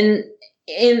for. And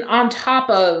on top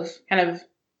of kind of,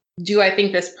 do I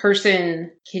think this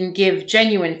person can give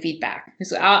genuine feedback?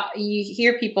 So you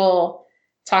hear people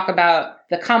talk about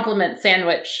the compliment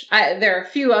sandwich. There are a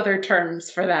few other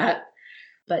terms for that,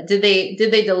 but did they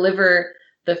deliver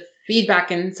the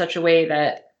feedback in such a way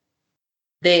that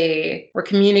they were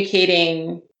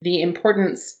communicating the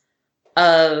importance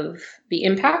of the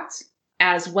impact,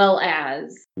 as well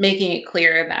as making it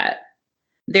clear that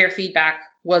their feedback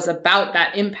was about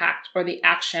that impact or the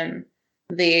action,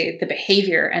 the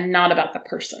behavior, and not about the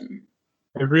person.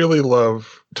 I really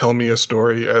love tell me a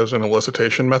story as an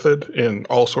elicitation method in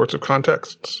all sorts of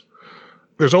contexts.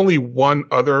 There's only one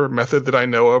other method that I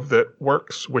know of that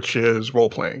works, which is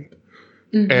role-playing.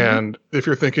 Mm-hmm. And if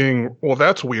you're thinking, well,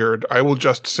 that's weird, I will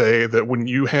just say that when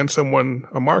you hand someone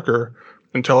a marker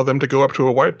and tell them to go up to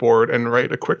a whiteboard and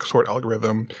write a quicksort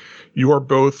algorithm, you are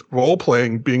both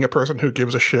role-playing being a person who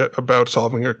gives a shit about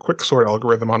solving a quicksort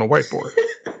algorithm on a whiteboard.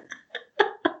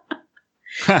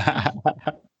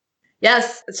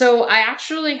 Yes. So I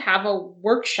actually have a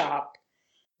workshop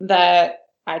that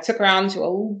I took around to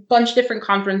a bunch of different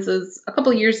conferences a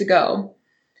couple of years ago.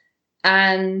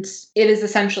 And it is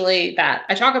essentially that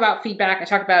I talk about feedback. I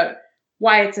talk about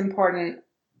why it's important,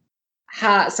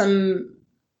 some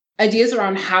ideas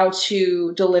around how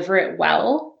to deliver it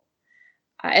well.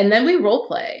 And then we role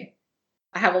play.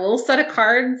 I have a little set of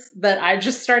cards that I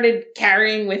just started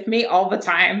carrying with me all the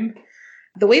time.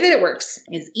 The way that it works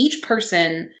is each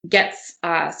person gets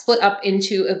split up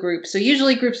into a group. So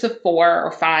usually groups of 4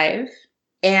 or 5.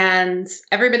 And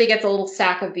everybody gets a little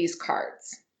stack of these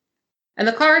cards. And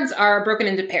the cards are broken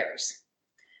into pairs.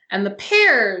 And the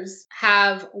pairs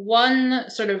have one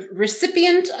sort of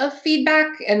recipient of feedback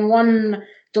and one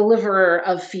deliverer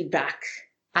of feedback.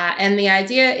 And the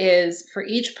idea is for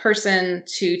each person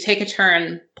to take a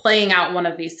turn playing out one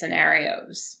of these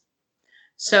scenarios.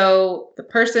 So the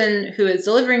person who is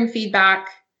delivering feedback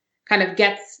kind of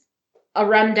gets a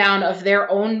rundown of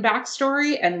their own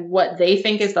backstory and what they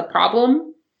think is the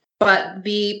problem. But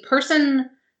the person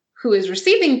who is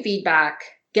receiving feedback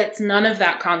gets none of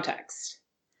that context.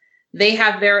 They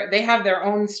have their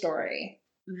own story.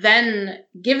 Then,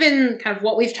 given kind of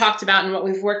what we've talked about and what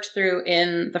we've worked through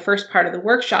in the first part of the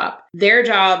workshop, their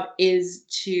job is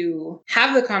to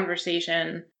have the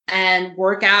conversation and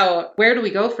work out, where do we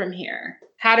go from here?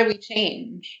 How do we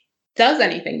change? Does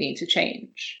anything need to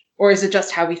change? Or is it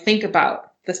just how we think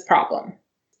about this problem?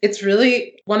 It's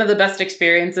really one of the best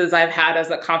experiences I've had as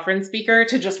a conference speaker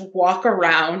to just walk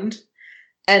around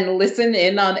and listen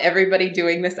in on everybody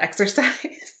doing this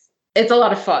exercise. It's a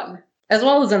lot of fun, as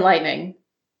well as enlightening.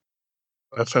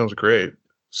 That sounds great.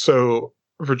 So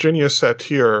Virginia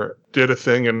Satir did a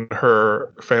thing in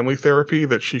her family therapy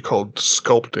that she called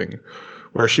sculpting,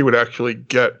 where she would actually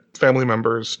get family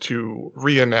members to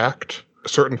reenact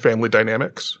certain family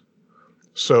dynamics.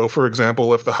 So, for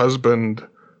example, if the husband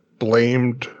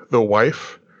blamed the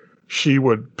wife, she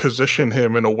would position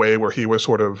him in a way where he was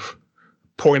sort of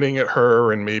pointing at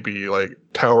her and maybe like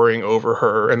towering over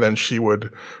her, and then she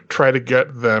would try to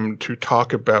get them to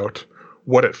talk about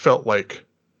what it felt like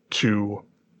to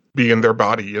be in their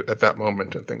body at that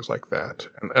moment and things like that.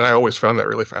 And I always found that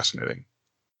really fascinating.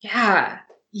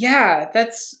 Yeah,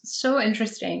 that's so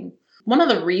interesting. One of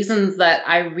the reasons that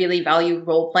I really value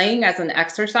role-playing as an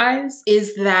exercise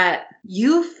is that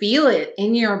you feel it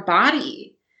in your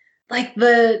body. Like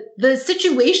the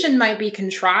situation might be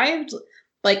contrived,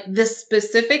 like the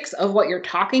specifics of what you're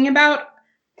talking about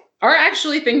are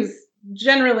actually things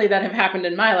generally that have happened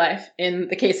in my life in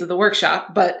the case of the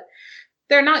workshop, but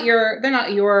they're not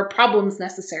your problems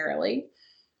necessarily.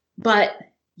 But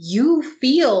you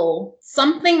feel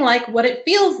something like what it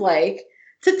feels like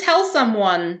to tell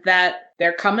someone that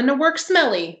they're coming to work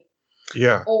smelly.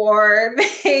 Yeah. Or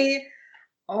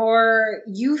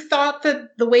you thought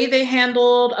that the way they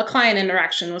handled a client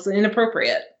interaction was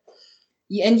inappropriate.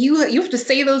 And you have to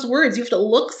say those words. You have to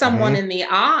look someone in the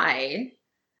eye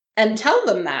and tell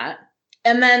them that.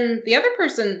 And then the other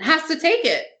person has to take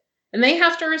it and they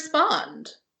have to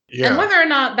respond. Yeah. And whether or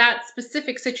not that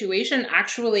specific situation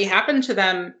actually happened to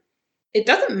them, it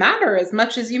doesn't matter as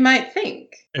much as you might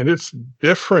think. And it's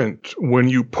different when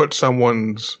you put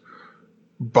someone's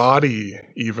body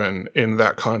even in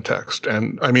that context.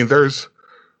 And I mean, there's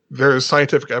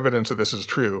scientific evidence that this is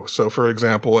true. So, for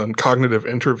example, in cognitive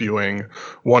interviewing,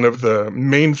 one of the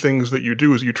main things that you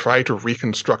do is you try to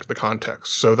reconstruct the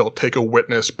context. So they'll take a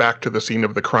witness back to the scene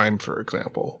of the crime, for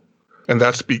example. And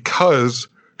that's because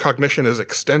cognition is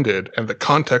extended and the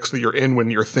context that you're in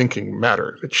when you're thinking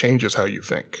matters. It changes how you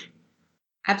think.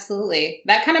 Absolutely.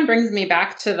 That kind of brings me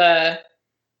back to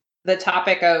the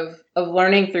topic of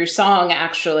learning through song,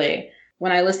 actually.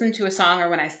 When I listen to a song or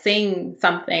when I sing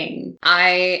something,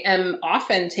 I am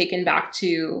often taken back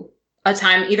to a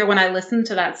time either when I listen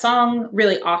to that song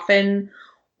really often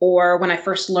or when I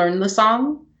first learned the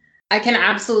song. I can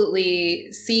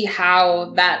absolutely see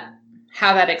how that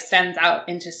extends out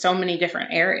into so many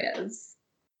different areas.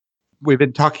 We've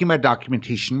been talking about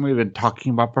documentation. We've been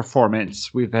talking about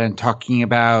performance. We've been talking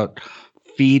about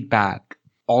feedback.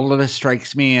 all of this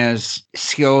strikes me as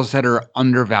skills that are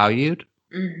undervalued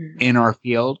in our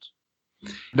field.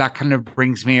 That kind of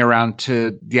brings me around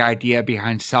to the idea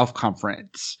behind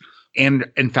self-conference. And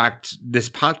in fact, this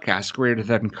podcast, Greater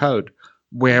Than Code,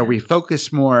 where we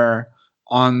focus more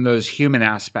on those human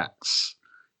aspects.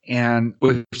 And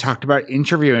we've talked about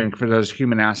interviewing for those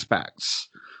human aspects.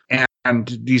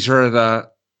 And these are the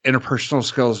interpersonal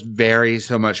skills vary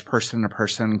so much person to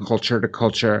person, culture to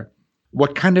culture.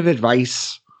 What kind of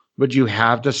advice would you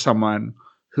have to someone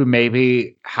who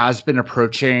maybe has been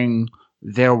approaching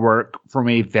their work from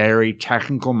a very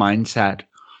technical mindset?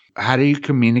 How do you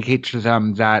communicate to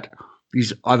them that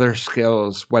these other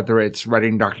skills, whether it's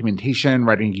writing documentation,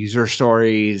 writing user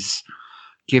stories,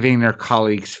 giving their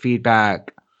colleagues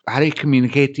feedback, how do you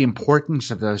communicate the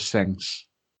importance of those things?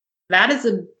 That is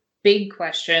a big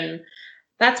question.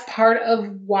 That's part of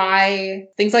why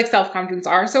things like self-confidence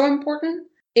are so important.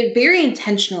 It very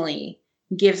intentionally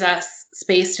gives us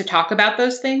space to talk about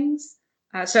those things.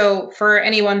 So for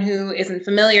anyone who isn't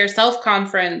familiar,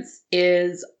 Self-Conference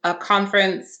is a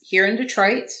conference here in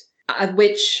Detroit,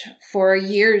 which for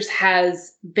years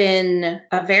has been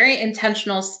a very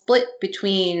intentional split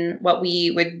between what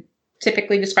we would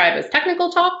typically describe as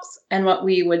technical talks and what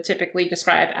we would typically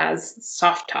describe as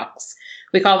soft talks.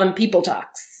 We call them people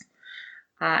talks.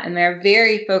 And they're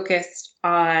very focused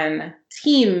on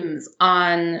teams,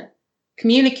 on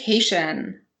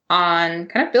communication, on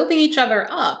kind of building each other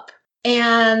up.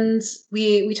 And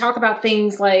we talk about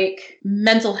things like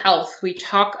mental health. We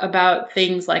talk about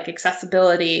things like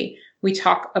accessibility. We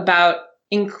talk about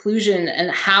inclusion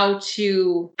and how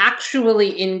to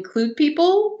actually include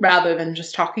people rather than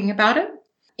just talking about it.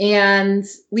 And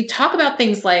we talk about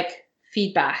things like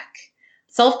feedback.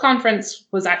 Self-Conference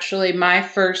was actually my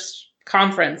first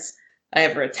conference I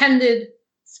ever attended,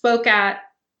 spoke at,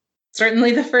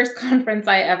 certainly the first conference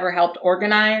I ever helped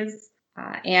organize,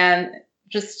 and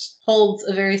just holds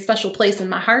a very special place in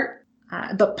my heart.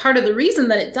 But part of the reason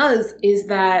that it does is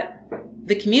that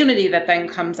the community that then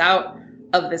comes out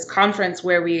of this conference,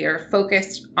 where we are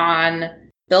focused on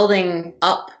building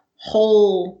up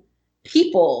whole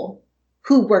people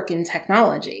who work in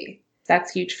technology,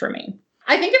 that's huge for me.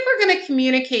 I think if we're going to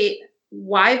communicate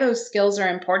why those skills are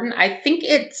important, I think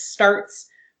it starts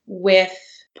with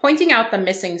pointing out the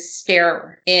missing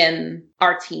stair in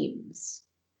our teams.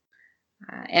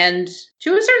 And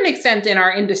to a certain extent in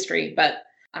our industry, but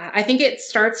I think it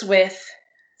starts with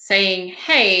saying,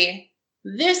 hey,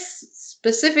 this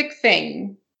specific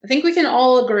thing, I think we can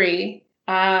all agree.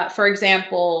 For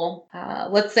example,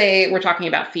 let's say we're talking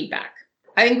about feedback.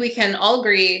 I think we can all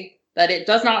agree that it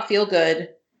does not feel good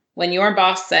when your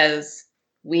boss says,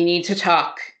 we need to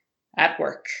talk at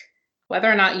work.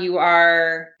 Whether or not you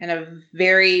are kind of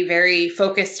very, very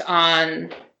focused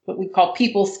on what we call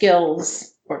people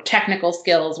skills or technical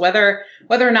skills, whether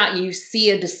or not you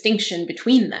see a distinction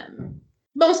between them,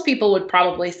 most people would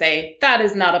probably say that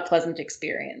is not a pleasant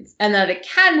experience and that it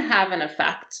can have an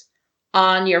effect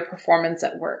on your performance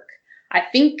at work. I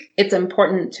think it's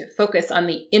important to focus on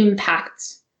the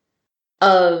impact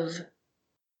of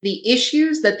the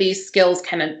issues that these skills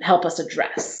can help us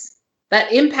address.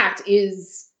 That impact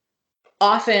is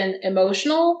often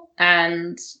emotional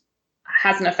and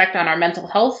has an effect on our mental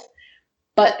health.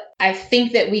 But I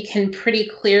think that we can pretty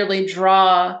clearly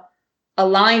draw a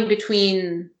line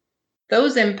between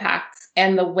those impacts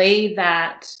and the way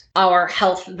that our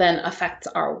health then affects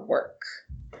our work.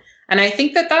 And I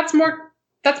think that that's more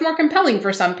compelling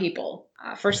for some people.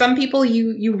 For some people,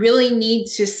 you really need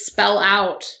to spell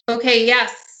out, okay,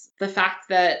 yes, the fact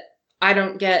that I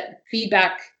don't get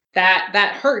feedback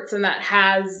that hurts and that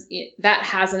has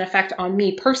an effect on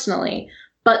me personally.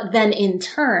 But then in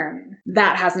turn,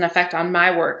 that has an effect on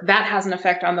my work. That has an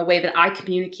effect on the way that I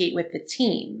communicate with the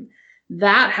team.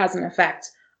 That has an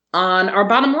effect on our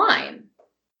bottom line.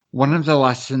 One of the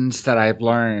lessons that I've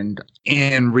learned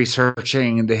in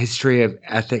researching the history of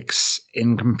ethics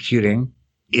in computing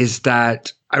is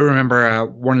that I remember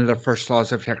one of the first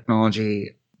laws of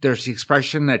technology. There's the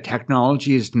expression that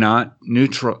technology is not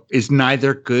neutral, is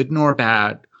neither good nor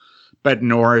bad, but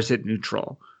nor is it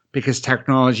neutral, because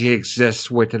technology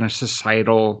exists within a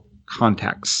societal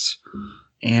context.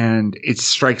 And it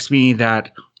strikes me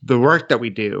that the work that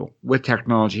we do with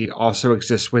technology also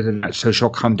exists within that social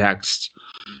context,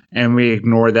 and we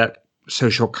ignore that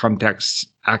social context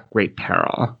at great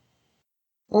peril.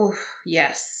 Oh,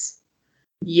 yes.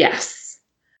 Yes.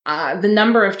 The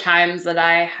number of times that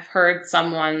I have heard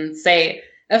someone say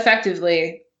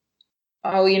effectively,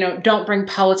 oh, don't bring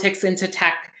politics into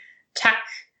tech. Tech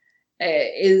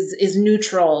is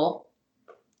neutral,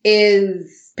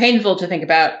 is painful to think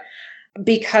about.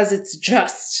 because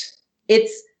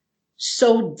it's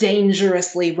so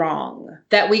dangerously wrong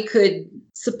that we could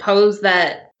suppose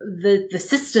that the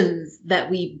systems that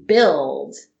we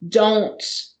build don't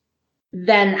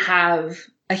then have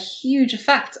a huge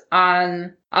effect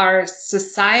on our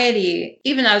society,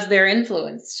 even as they're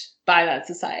influenced by that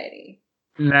society.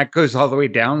 And that goes all the way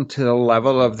down to the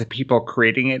level of the people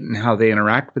creating it and how they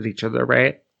interact with each other,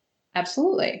 right?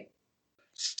 Absolutely.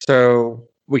 So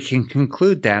we can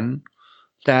conclude then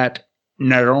that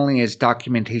not only is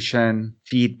documentation,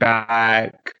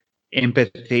 feedback,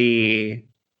 empathy,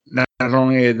 not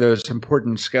only are those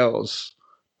important skills,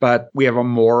 but we have a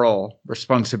moral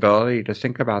responsibility to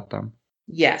think about them.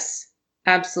 Yes,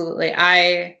 absolutely.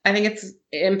 I think it's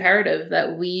imperative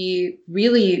that we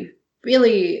really,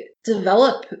 really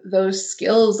develop those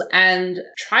skills and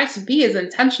try to be as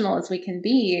intentional as we can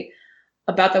be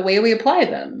about the way we apply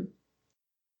them.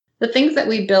 The things that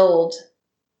we build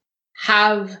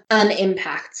have an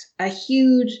impact, a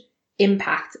huge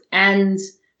impact, and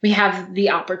we have the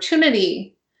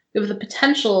opportunity, we have the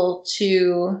potential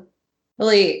to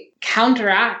really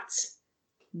counteract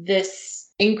this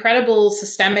incredible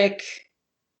systemic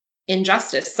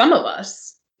injustice, some of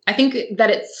us. I think that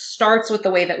it starts with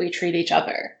the way that we treat each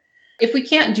other. If we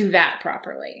can't do that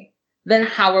properly, then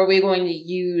how are we going to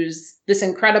use this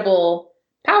incredible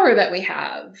power that we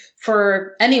have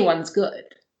for anyone's good?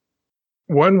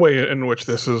 One way in which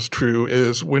this is true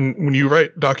is when you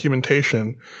write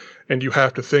documentation and you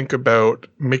have to think about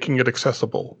making it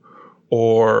accessible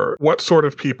or what sort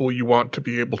of people you want to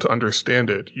be able to understand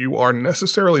it, you are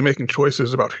necessarily making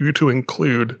choices about who to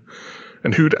include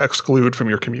and who to exclude from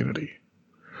your community.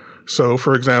 So,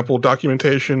 for example,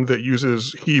 documentation that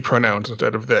uses he pronouns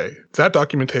instead of they. That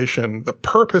documentation, the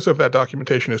purpose of that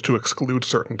documentation is to exclude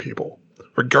certain people,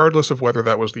 regardless of whether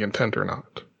that was the intent or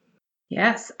not.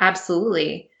 Yes,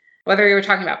 absolutely. Whether we were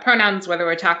talking about pronouns, whether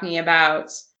we're talking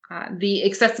about the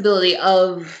accessibility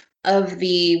of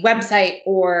the website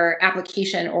or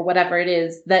application or whatever it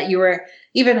is that you are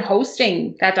even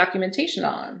hosting that documentation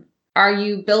on. Are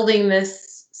you building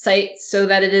this site so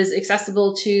that it is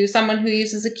accessible to someone who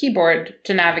uses a keyboard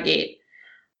to navigate?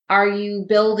 Are you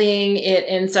building it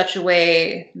in such a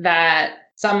way that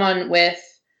someone with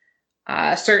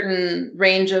a certain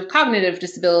range of cognitive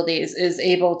disabilities is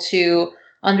able to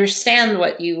understand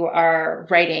what you are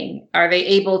writing? Are they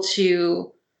able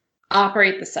to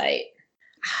operate the site?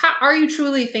 How, are you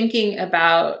truly thinking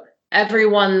about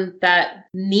everyone that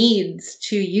needs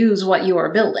to use what you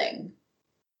are building?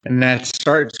 And that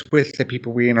starts with the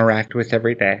people we interact with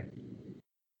every day.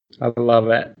 I love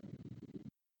it.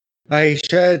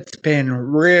 Aisha, it's been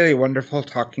really wonderful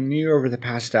talking to you over the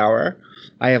past hour.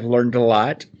 I have learned a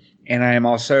lot, and I am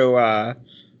also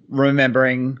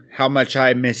remembering how much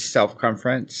I missed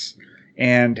Self-Conference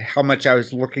and how much I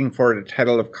was looking forward to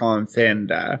Title of Conf.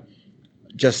 And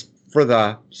just for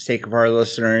the sake of our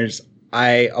listeners,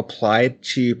 I applied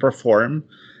to perform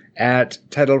at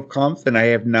Title of Conf, and I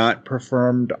have not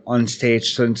performed on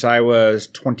stage since I was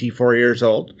 24 years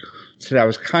old. So that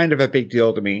was kind of a big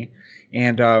deal to me.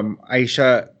 And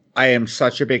Aisha, I am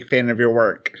such a big fan of your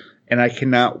work, and I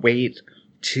cannot wait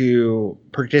to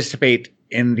participate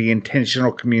in the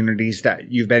intentional communities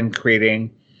that you've been creating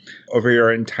over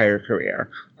your entire career.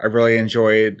 I really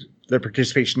enjoyed the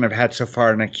participation I've had so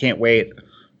far, and I can't wait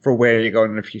for where you go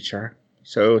in the future.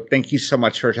 So thank you so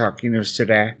much for talking to us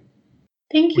today.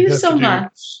 Thank you so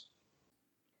much.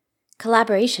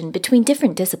 Collaboration between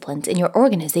different disciplines in your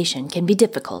organization can be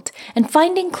difficult, and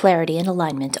finding clarity and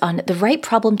alignment on the right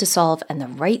problem to solve and the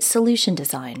right solution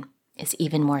design is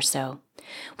even more so.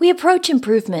 We approach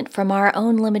improvement from our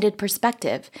own limited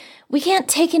perspective. We can't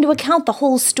take into account the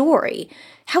whole story.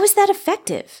 How is that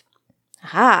effective?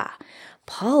 Aha!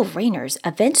 Paul Rayner's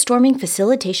Event Storming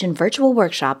Facilitation Virtual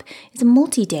Workshop is a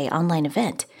multi-day online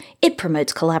event. It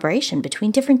promotes collaboration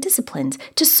between different disciplines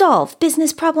to solve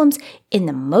business problems in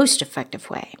the most effective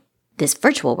way. This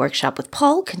virtual workshop with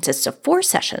Paul consists of 4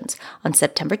 sessions on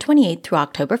September 28th through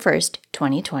October 1st,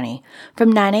 2020,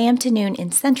 from 9 a.m. to noon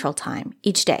in Central Time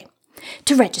each day.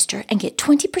 To register and get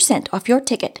 20% off your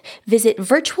ticket, visit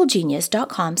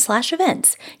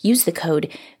virtualgenius.com/events. Use the code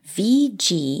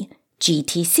VGGTC.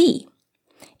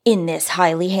 In this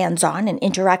highly hands-on and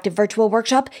interactive virtual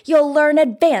workshop, you'll learn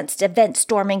advanced event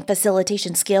storming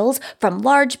facilitation skills from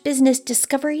large business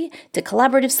discovery to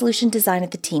collaborative solution design at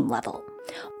the team level.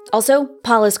 Also,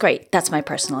 Paul is great. That's my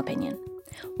personal opinion.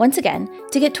 Once again,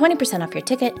 to get 20% off your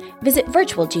ticket, visit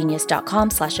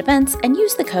virtualgenius.com/events and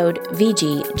use the code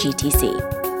VGGTC.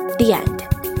 The end.